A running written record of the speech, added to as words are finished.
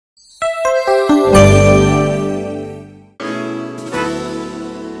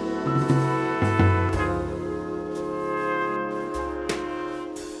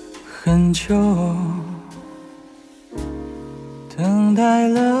很久，等待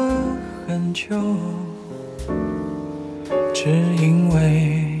了很久，只因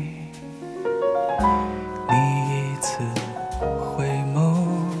为你一次回眸，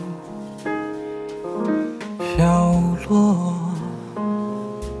飘落，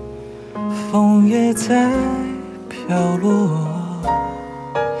风也在飘落，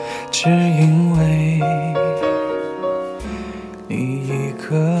只因为你一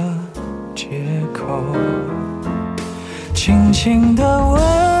个借口，轻轻地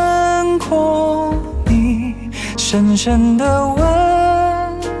吻过你，深深地吻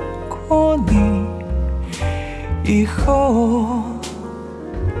过你，以后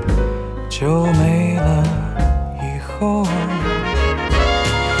就没了以后。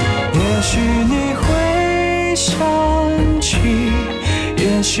也许你会想起，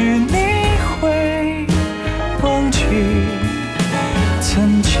也许你会忘记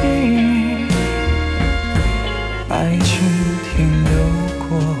曾经爱情停留过，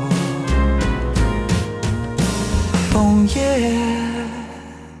枫叶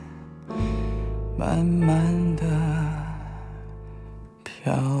慢慢地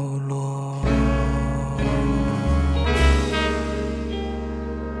飘落。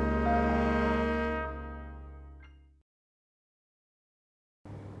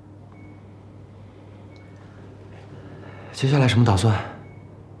接下来什么打算？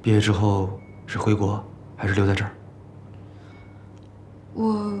毕业之后是回国还是留在这儿？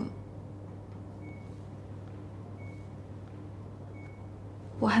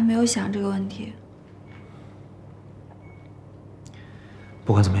我还没有想这个问题。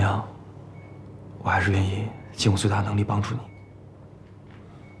不管怎么样，我还是愿意尽我最大能力帮助你。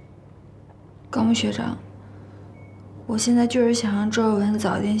高木学长，我现在就是想让周尔文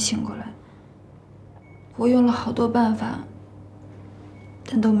早一点醒过来。我用了好多办法，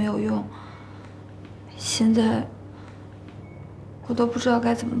但都没有用。现在我都不知道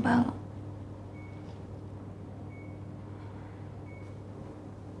该怎么办了。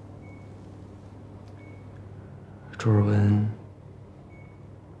周尔文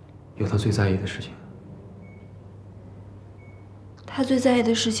有他最在意的事情。他最在意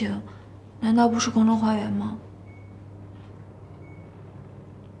的事情，难道不是空中花园吗？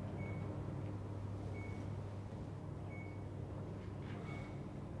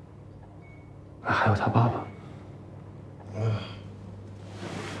还有他爸爸。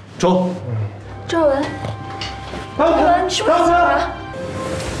周。周尔文，周尔文，你是不是醒了？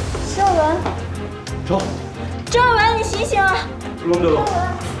周尔文。周。周尔文，你醒醒啊！ Tout le monde dehors.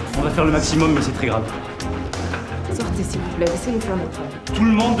 On va faire le maximum, mais c'est très grave. Sortez s'il vous plaît, laissez-nous faire notre travail. Tout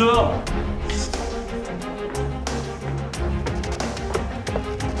le monde dehors.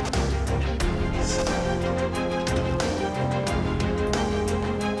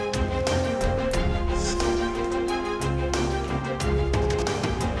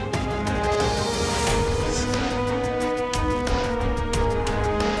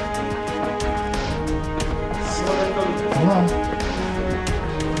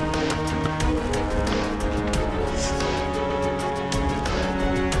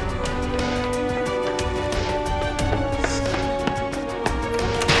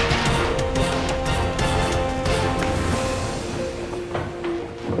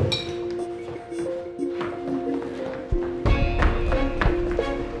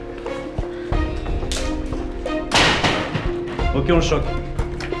 Ok, on le choque.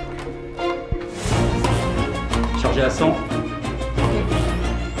 Chargé à 100.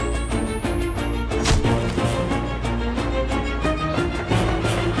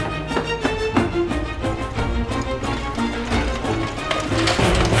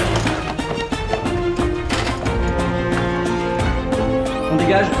 On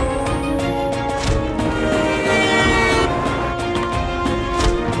dégage.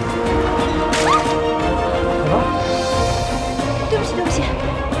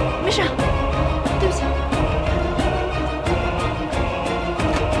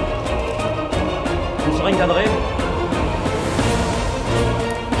 Seringue cadrée.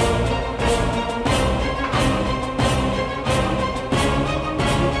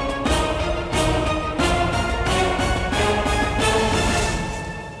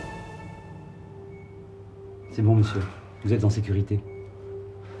 C'est bon, monsieur. Vous êtes en sécurité.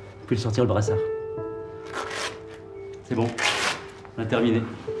 Vous pouvez sortir le brassard. C'est bon. On a terminé.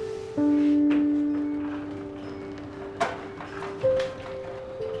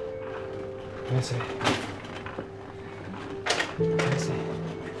 Merci. Merci.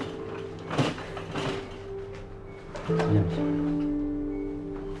 Bien, monsieur.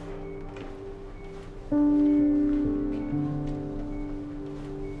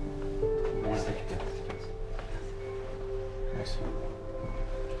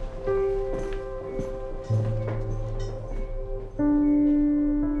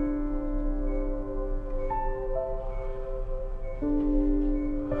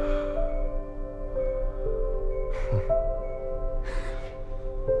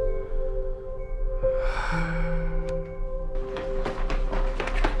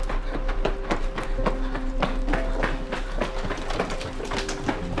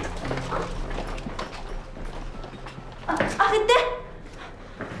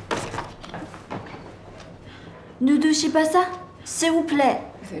 Ne touchez pas ça, s'il vous plaît.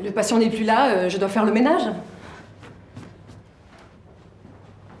 Le patient n'est plus là, je dois faire le ménage.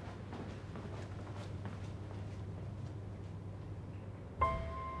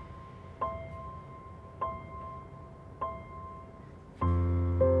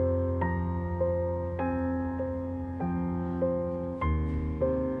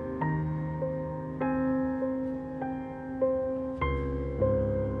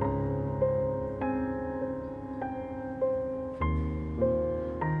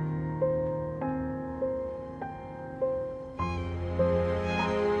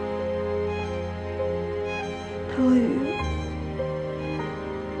鳄鱼，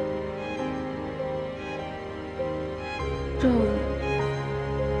赵文，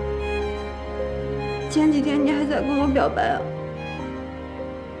前几天你还在跟我表白啊，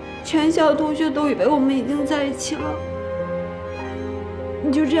全校同学都以为我们已经在一起了，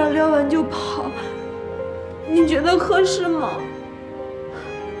你就这样撩完就跑，你觉得合适吗？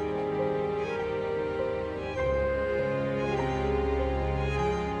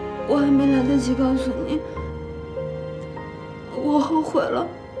我还没来得及告诉你。我后悔了，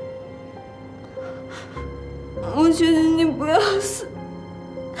我求求你不要死，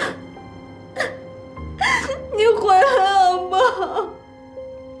你回来好不好？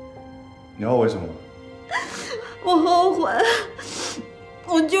你后悔什么？我后悔，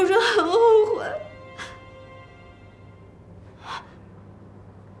我就是很后悔。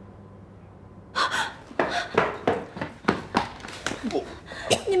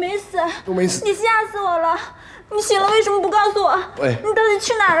你没死，我没死，你吓死我了。你醒了为什么不告诉我？喂，你到底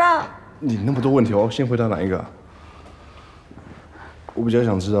去哪儿了？你那么多问题，我要先回答哪一个啊？我比较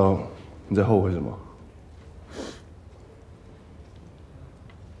想知道你在后悔什么。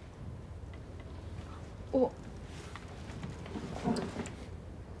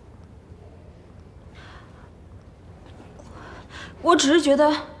我只是觉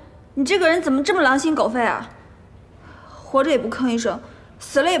得，你这个人怎么这么狼心狗肺啊？活着也不吭一声，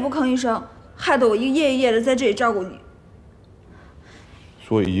死了也不吭一声，害得我一夜一夜的在这里照顾你。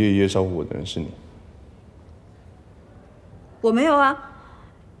所以一夜一夜照顾我的人是你。我没有啊，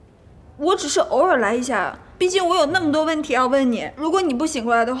我只是偶尔来一下，毕竟我有那么多问题要问你。如果你不醒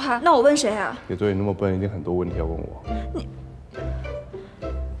过来的话，那我问谁啊？也对，你那么笨，一定很多问题要问我。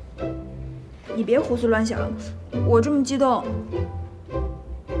你别胡思乱想，我这么激动，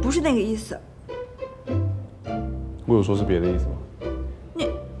不是那个意思。我有说是别的意思吗？你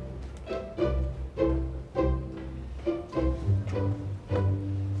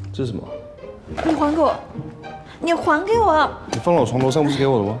这是什么？你还给我！你还给我！你放到我床头上不是给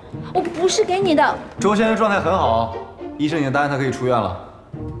我的吗？我不是给你的。周先生状态很好，医生已经答应他可以出院了。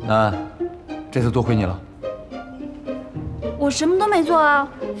南安，这次多亏你了。我什么都没做啊。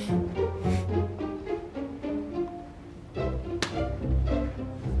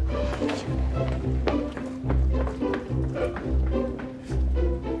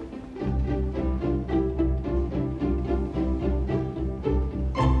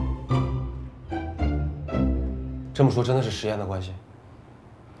这么说真的是实验的关系？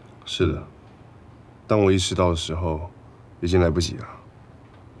是的，当我意识到的时候，已经来不及了，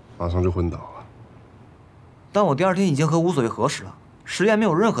马上就昏倒了。但我第二天已经和无所谓核实了，实验没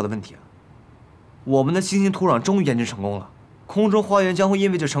有任何的问题啊。我们的新型土壤终于研制成功了，空中花园将会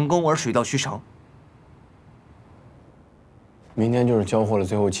因为这成功而水到渠成。明天就是交货的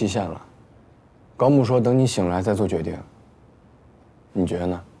最后期限了，高木说等你醒来再做决定，你觉得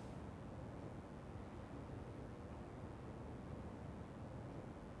呢？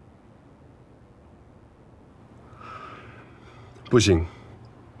不行，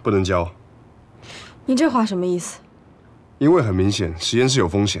不能交。你这话什么意思？因为很明显，实验是有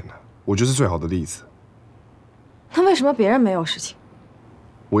风险的，我就是最好的例子。那为什么别人没有事情？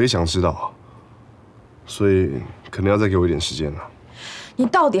我也想知道，所以可能要再给我一点时间了。你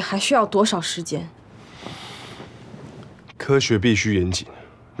到底还需要多少时间？科学必须严谨，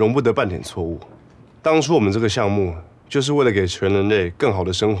容不得半点错误。当初我们这个项目就是为了给全人类更好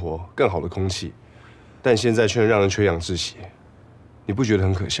的生活、更好的空气，但现在却让人缺氧窒息，你不觉得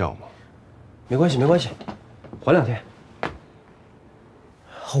很可笑吗？没关系，没关系，缓2天，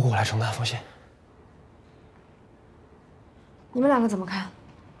后果我来承担风险。你们两个怎么看？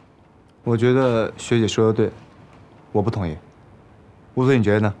我觉得学姐说的对，我不同意。吴所，你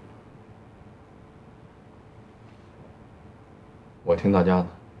觉得呢？我听大家的。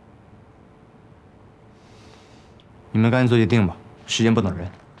你们赶紧做决定吧，时间不等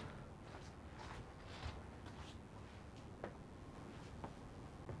人。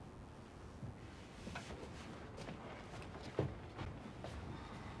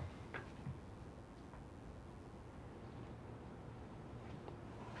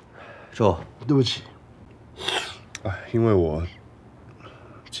周，对不起。哎，因为我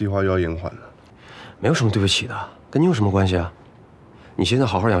计划又要延缓了。没有什么对不起的，跟你有什么关系啊？你现在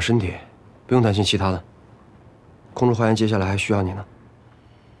好好养身体，不用担心其他的。空中花园接下来还需要你呢。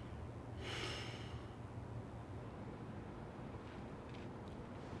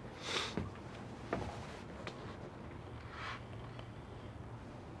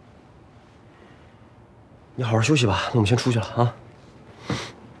你好好休息吧，那我们先出去了啊。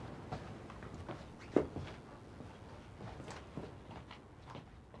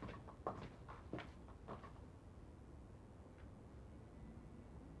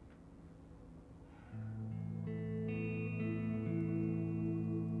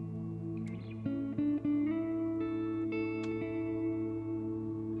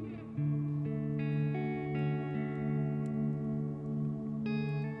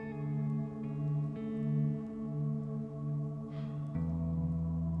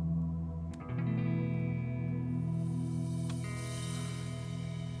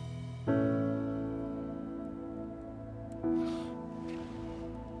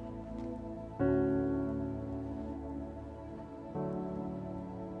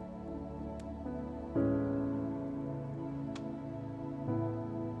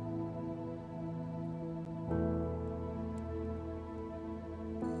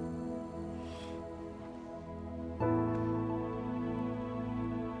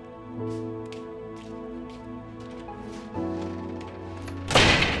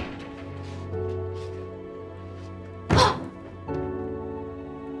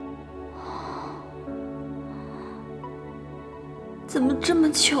怎么这么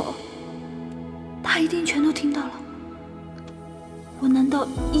糗？他一定全都听到了。我难道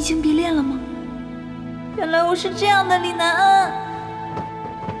移情别恋了吗？原来我是这样的李南恩。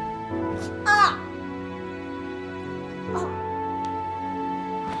啊！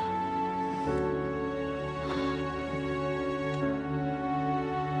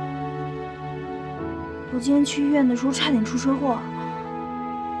我今天去医院的时候差点出车祸，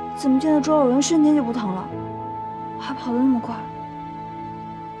怎么见到周有人瞬间就不疼了，还跑得那么快？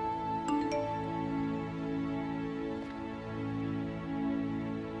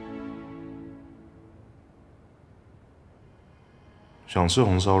想吃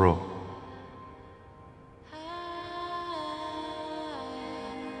红烧肉。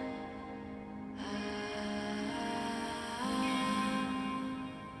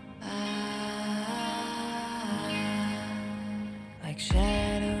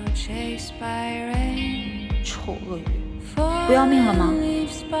臭鳄鱼，不要命了吗？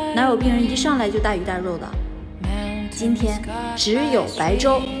哪有病人一上来就大鱼大肉的？今天只有白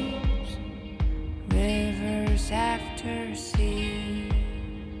粥。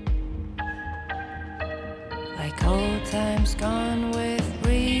Like old times gone with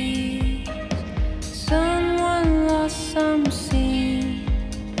breeze, someone lost some scene.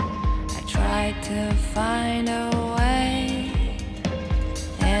 I tried to find a way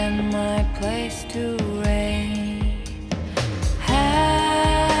and my place to reign.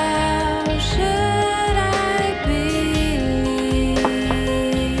 How should I believe?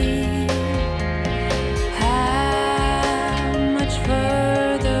 How much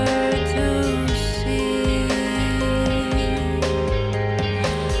further to see?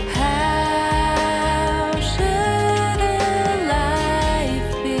 How should a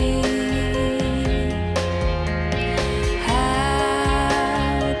life be?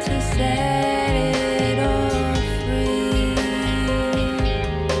 How to set it all free?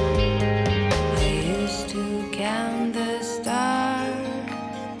 I used to count the stars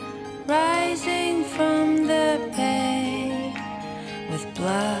rising from the pain, with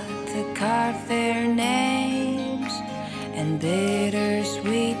blood to carve their names and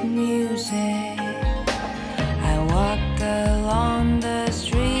bittersweet music. I walk along the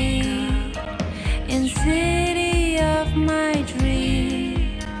street in city of my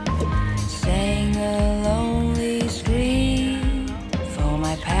dream, sang a lonely scream for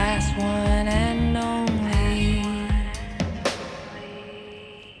my past one and only.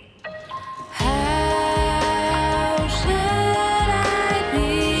 How should I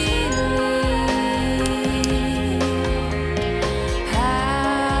believe?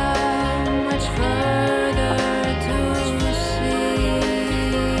 How much further to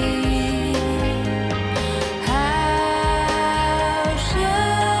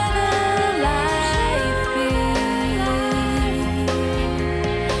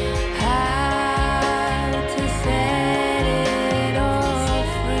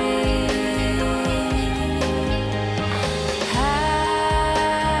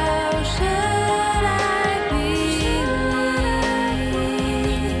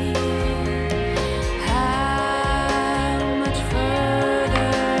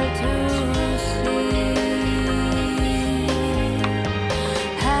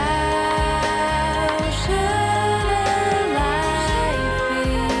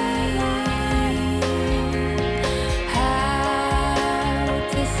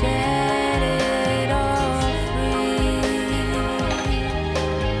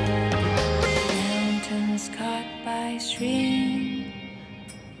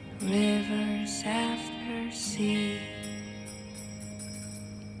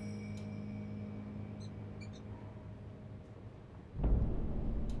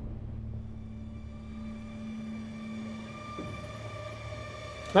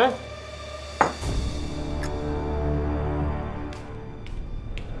来。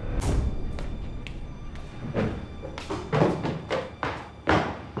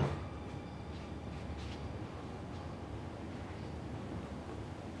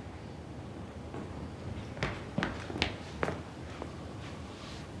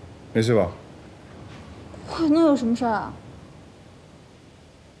没事吧？我能有什么事儿啊？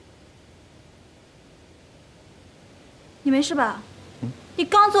你没事吧？你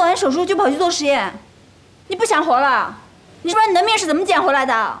刚做完手术就跑去做实验，你不想活了？你知不知道你的命是怎么捡回来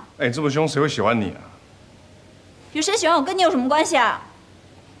的？哎，你这么凶，谁会喜欢你啊？有谁喜欢我跟你有什么关系啊？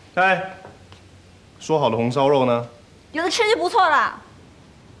哎，说好的红烧肉呢？有的吃就不错了。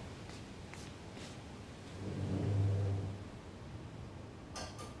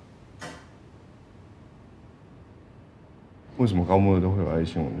为什么高木的都会有爱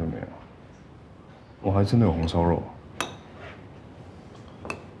心，我就没有？我还真的有红烧肉。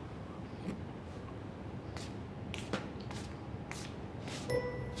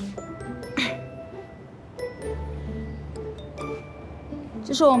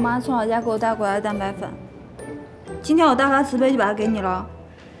这是我妈从老家给我带过来的蛋白粉，今天我大发慈悲就把它给你了。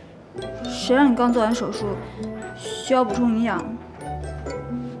谁让你刚做完手术，需要补充营养？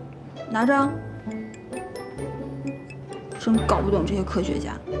拿着。真搞不懂这些科学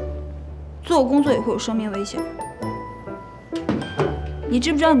家，做工作也会有生命危险。你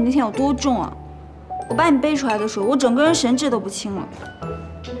知不知道你那天有多重啊？我把你背出来的时候，我整个人神志都不清了。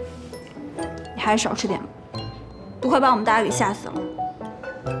你还是少吃点吧，都快把我们大家给吓死了。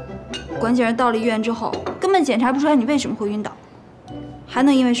关键是到了医院之后，根本检查不出来你为什么会晕倒，还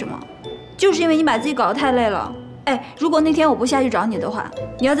能因为什么？就是因为你把自己搞得太累了。哎，如果那天我不下去找你的话，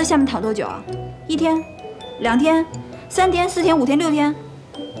你要在下面躺多久啊？1天、2天、3天、4天、5天、6天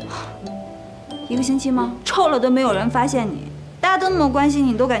，1个星期吗？臭了都没有人发现你，大家都那么关心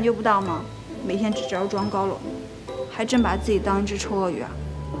你，你都感觉不到吗？每天只知道装高冷，还真把自己当一只臭鳄鱼啊！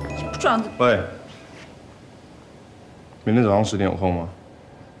不知道。喂，明天早上10点有空吗？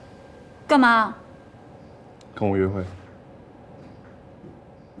干嘛？跟我约会。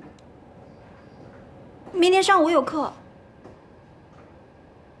明天上午我有课。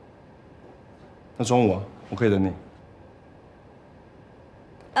那中午啊，我可以等你。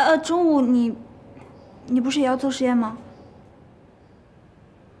中午你不是也要做实验吗？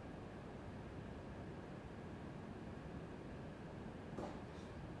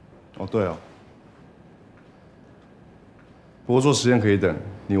哦，对哦。不过做实验可以等，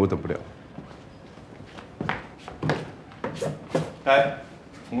你我等不了。哎，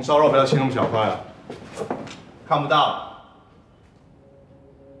红烧肉不要切那么小块啊，看不到。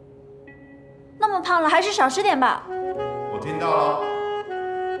那么胖了，还是少吃点吧。我听到了。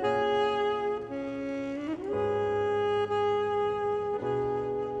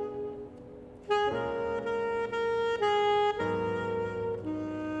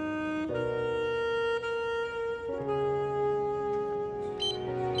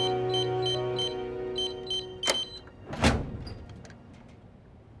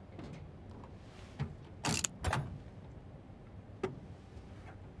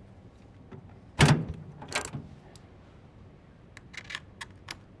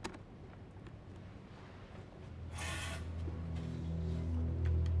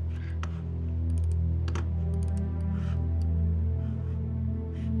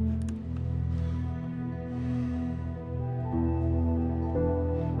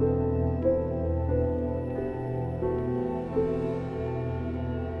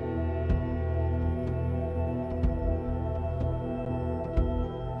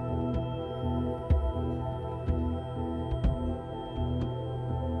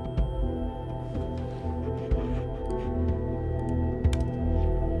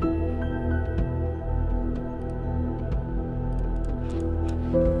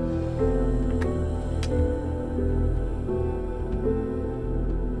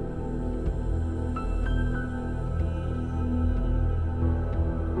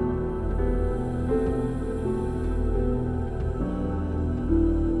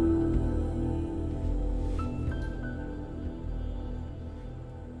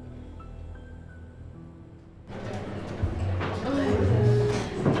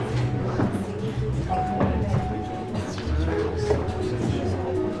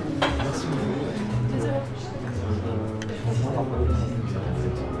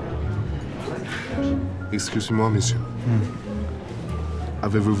Excusez-moi, monsieur.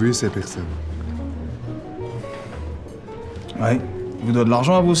 Avez-vous vu ces personnes? Ouais. Vous doit de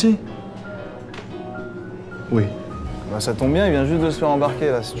l'argent à vous aussi? Oui. Bah, ça tombe bien, il vient juste de se faire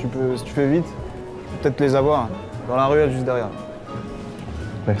embarquer là. Si tu fais vite, peut-être les avoir. Dans la ruelle juste derrière.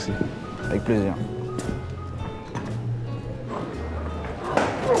 Merci. Avec plaisir.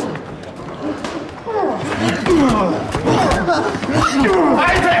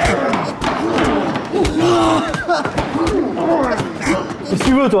 Qu'est-ce que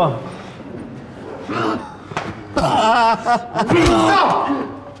tu veux, toi?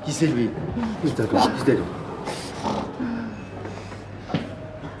 Qui c'est lui? D'accord, qui c'est?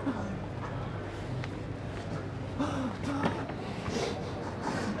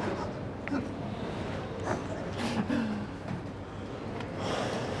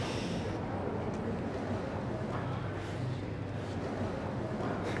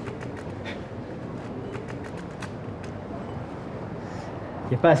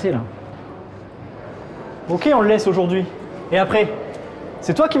 Y a pas assez là. Ok, on le laisse aujourd'hui. Et après,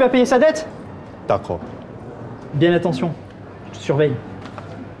 c'est toi qui vas payer sa dette? D'accord. Bien attention, je te surveille.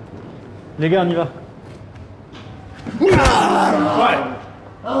 Les gars, on y va.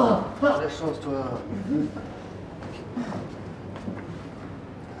 La chance, toi.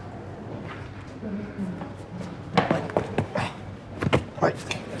 Ouais.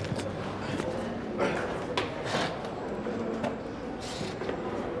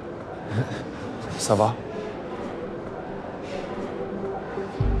 Ça va?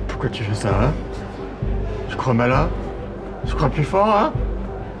 Pourquoi tu fais ça, hein? Je crois malin? Je crois plus fort, hein?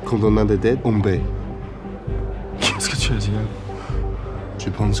 Quand on a des dettes, on paye. Qu'est-ce que tu as dit, hein? Tu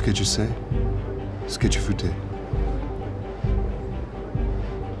penses que tu sais ce que tu foutais.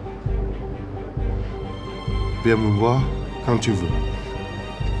 Viens me voir quand tu veux.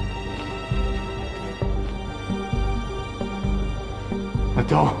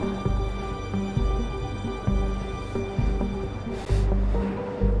 Attends.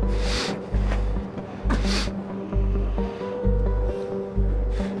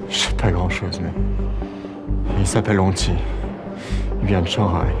 Je sais pas grand-chose, mais il s'appelle Onti. Il vient de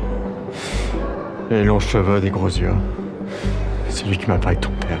Shanghai. Les longs cheveux, des gros yeux. C'est lui qui m'a parlé de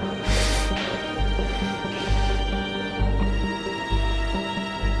ton père.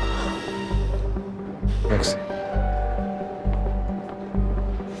 Merci.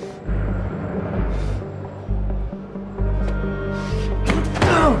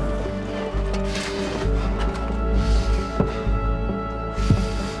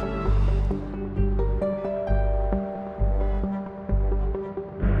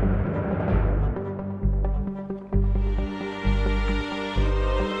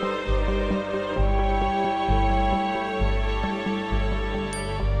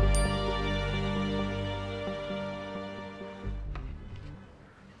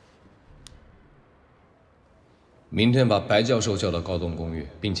明天把白教授叫到高栋公寓，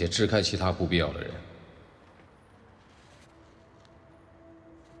并且支开其他不必要的人。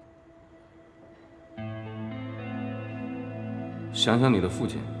想想你的父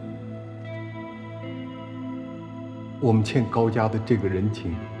亲，我们欠高家的这个人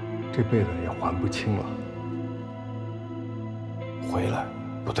情，这辈子也还不清了。回来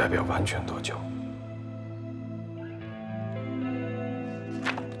不代表完全得救。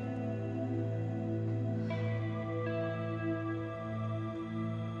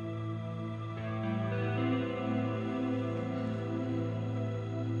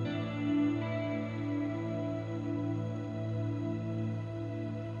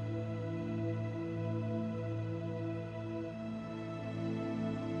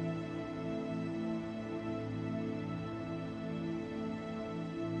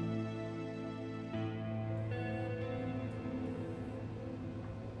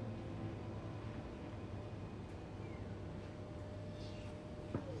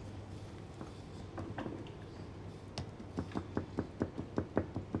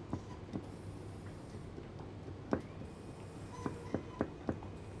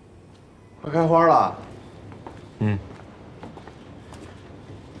 快开花了。嗯。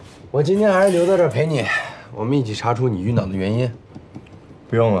我今天还是留在这儿陪你，我们一起查出你晕倒的原因。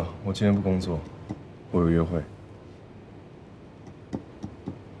不用了，我今天不工作，我有约会。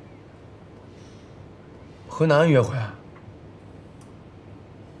和男人约会啊？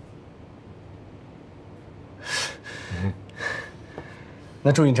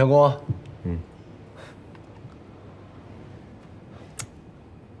那祝你成功。嗯。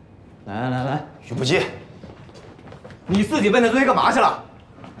 来，许不齐，你自己奔那堆干嘛去了？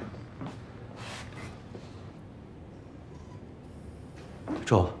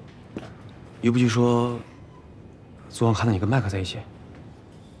周，于不齐说，昨晚看到你跟麦克在一起。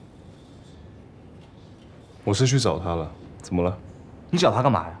我是去找他了，怎么了？你找他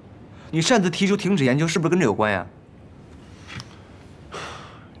干嘛呀？你擅自提出停止研究，是不是跟这有关呀？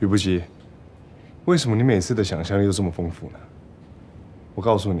于不齐，为什么你每次的想象力都这么丰富呢？我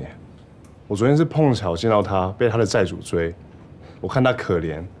告诉你，我昨天是碰巧见到他被他的债主追，我看他可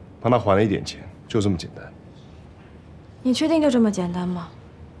怜，帮他还了一点钱，就这么简单。你确定就这么简单吗？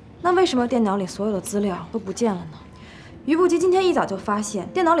那为什么电脑里所有的资料都不见了呢？于部基今天一早就发现，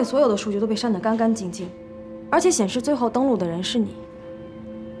电脑里所有的数据都被删得干干净净，而且显示最后登录的人是你。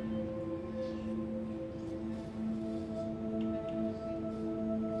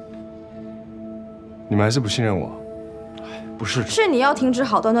你们还是不信任我？不是，是你要停止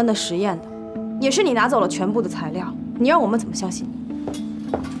好端端的实验的，也是你拿走了全部的材料，你让我们怎么相信你？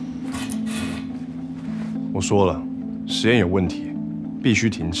我说了，实验有问题，必须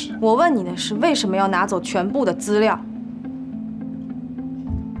停止。我问你的是，为什么要拿走全部的资料？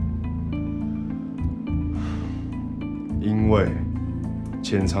因为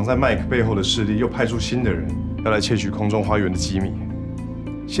潜藏在麦克背后的势力又派出新的人，要来窃取空中花园的机密。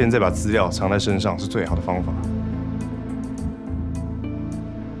现在把资料藏在身上是最好的方法。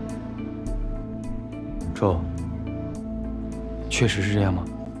周，确实是这样吗？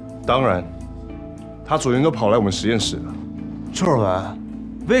当然，他昨天都跑来我们实验室了。周尔文，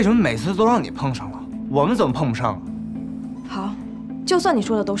为什么每次都让你碰上了，我们怎么碰不上啊？好，就算你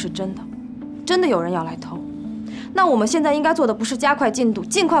说的都是真的，真的有人要来偷，那我们现在应该做的不是加快进度，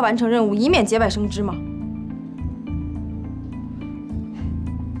尽快完成任务，以免节外生枝吗？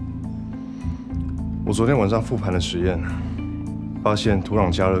我昨天晚上复盘了实验，发现土壤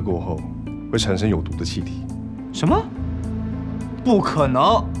加热过后会产生有毒的气体。什么？不可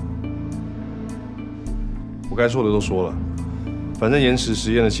能！我该说的都说了，反正延迟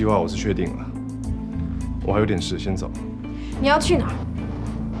实验的计划我是确定了。我还有点事，先走。你要去哪儿？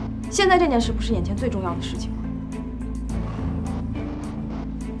现在这件事不是眼前最重要的事情吗？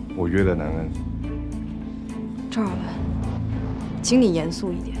我约了南恩。赵尔文，请你严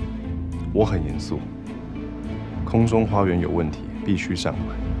肃一点。我很严肃。空中花园有问题，必须上来。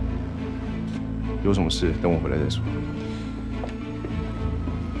有什么事等我回来再说。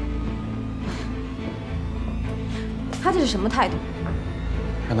他这是什么态度？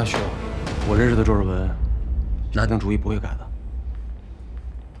让他去吧。我认识的周尔文，拿定主意不会改的。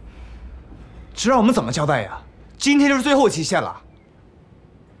这让我们怎么交代呀？今天就是最后期限了。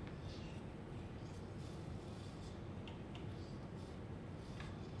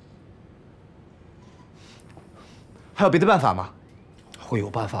还有别的办法吗？会有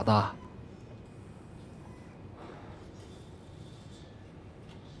办法的。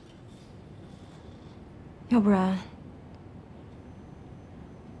要不然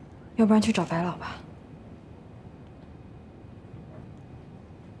去找白老吧。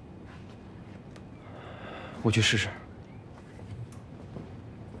我去试试。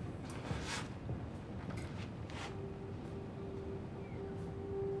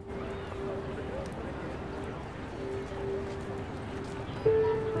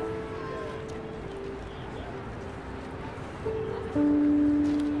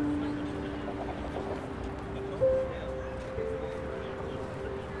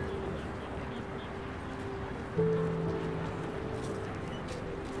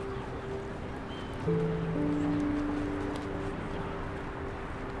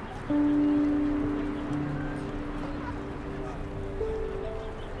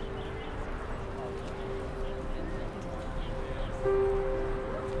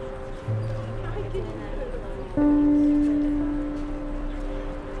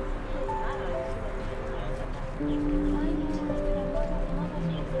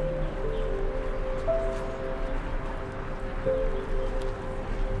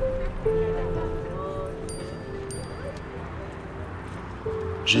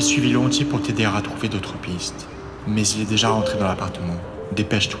J'ai suivi Lonti pour t'aider à trouver d'autres pistes. Mais il est déjà rentré dans l'appartement.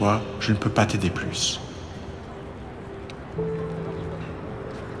 Dépêche-toi, je ne peux pas t'aider plus.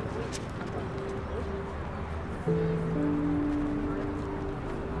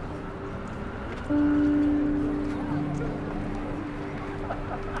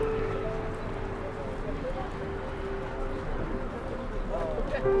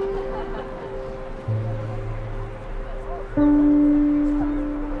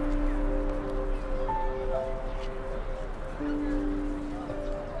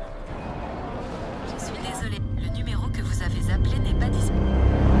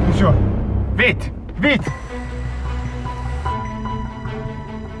 Vite! Vite!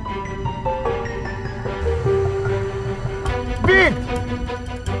 Vite!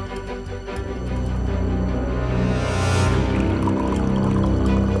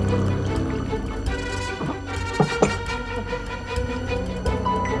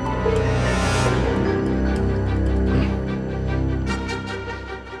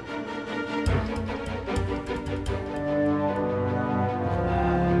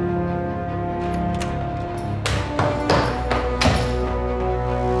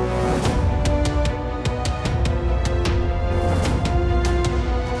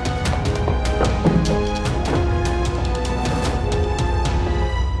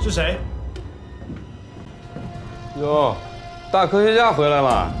 是谁？哟，大科学家回来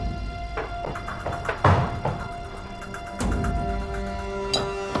了。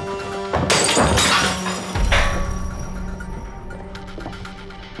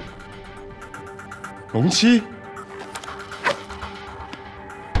龙七。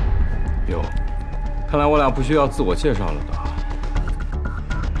哟，看来我俩不需要自我介绍了的。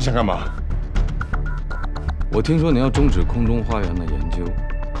你想干嘛？我听说你要终止空中花园的研究，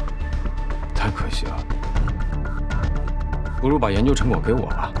太可惜了。不如把研究成果给我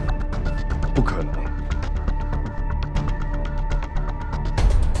吧。不可能。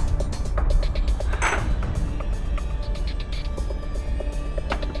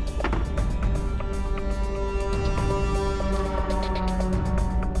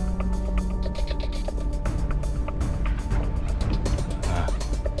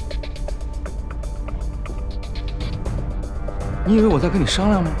你以为我在跟你商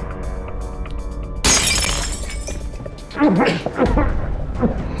量吗？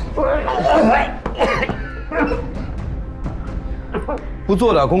不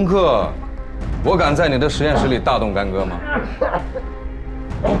做点功课，我敢在你的实验室里大动干戈吗？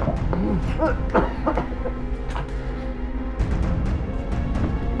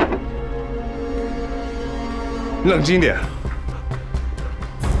你冷静点。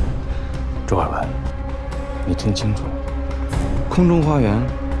周尔文，你听清楚，空中花园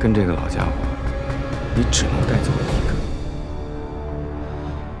跟这个老家伙，你只能带走一个。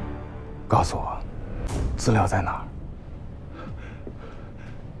告诉我，资料在哪儿？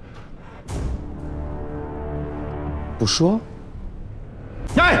不说？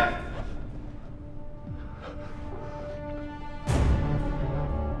哎！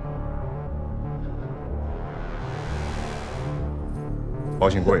保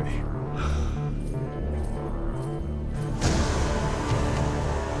险柜里。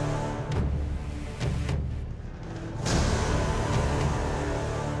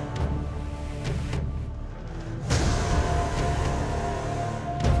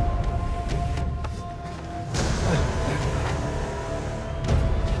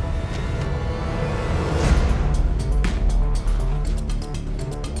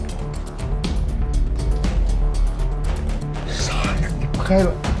开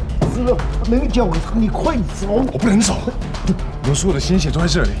了，资料能交给他，你快走！我不能走，我所有的心血都在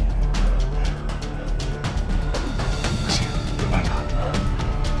这里。不行，有办法。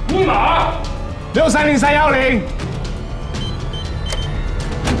密码630310。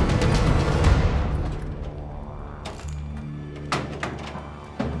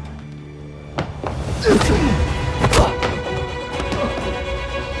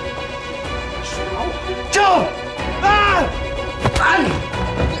救！啊！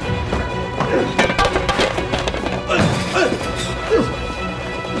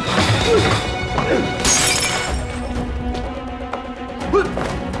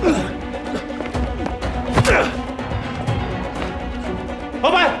老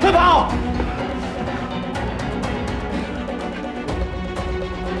板，快跑！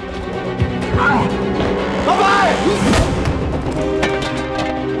老板！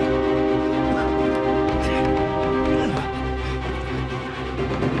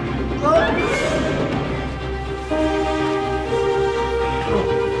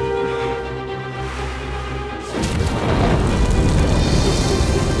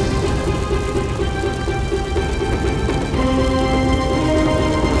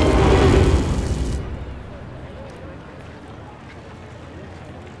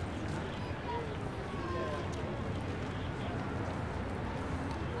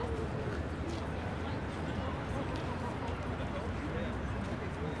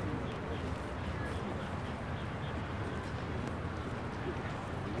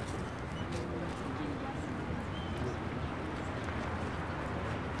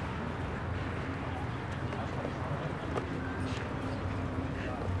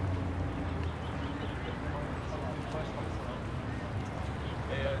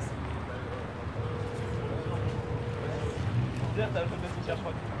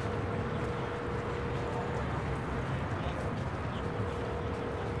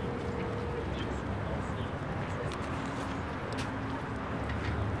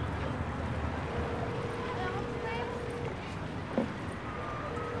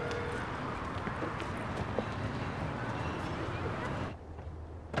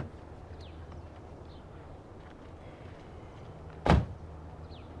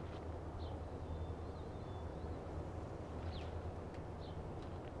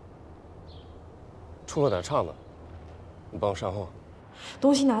出了点岔子，你帮我善后。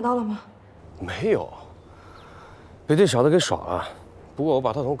东西拿到了吗？没有，被这小子给耍了，不过我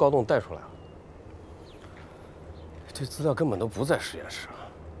把他从高洞带出来了，这资料根本都不在实验室了。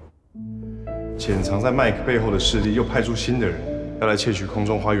潜藏在麦克背后的势力又派出新的人，要来窃取空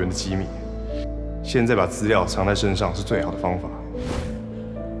中花园的机密。现在把资料藏在身上是最好的方法。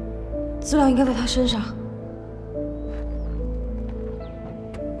资料应该在他身上。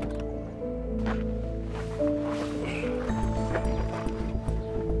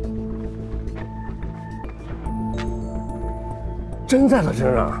 真在他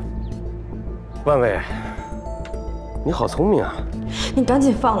身上，万伟，你好聪明啊！你赶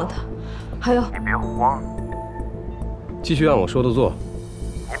紧放了他。还有，你别慌，继续按我说的做。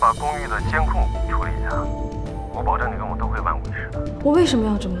你把公寓的监控处理一下，我保证你跟我都会万无一失的。我为什么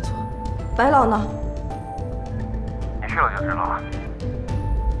要这么做？白老呢？你去了就知道了。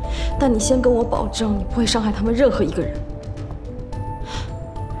但你先跟我保证，你不会伤害他们任何一个人。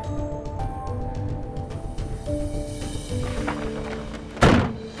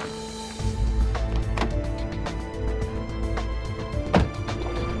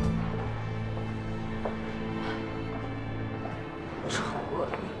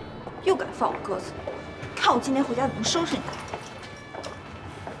 又敢放我鸽子，看我今天回家怎么收拾你！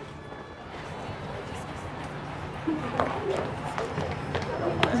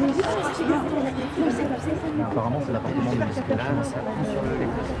 Apparemment, c'est l'appartement de Monsieur Là, ça prend sur le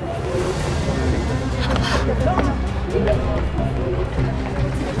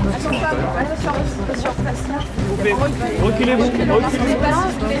Reculez-vous, reculez-vous. Ça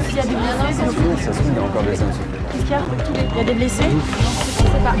se trouve, il y a encore des insultes. Qu'est-ce qu'il y a? Il y a des blessés? Je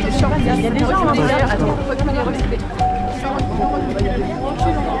sais pas. Il y a des gens à l'intérieur. Attends.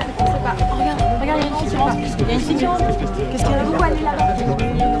 Regarde, il y a une fille qui rentre. Il y a une fille qui rentre. Qu'est-ce qu'elle a? Pourquoi elle est là?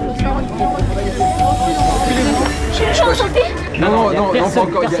 J'ai une chance, Sophie? Non, non, non, non, pas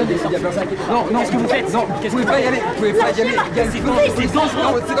encore. Il y a personne qui... Non, non, ce que vous faites, non, vous pouvez pas y aller. Vous pouvez pas y aller. C'est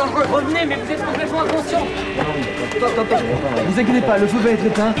dangereux, c'est dangereux. Revenez, mais vous êtes complètement inconscient. Ne vous inquiétez pas, le feu va être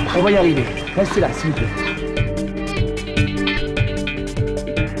éteint. On va y arriver. Restez là, s'il vous plaît.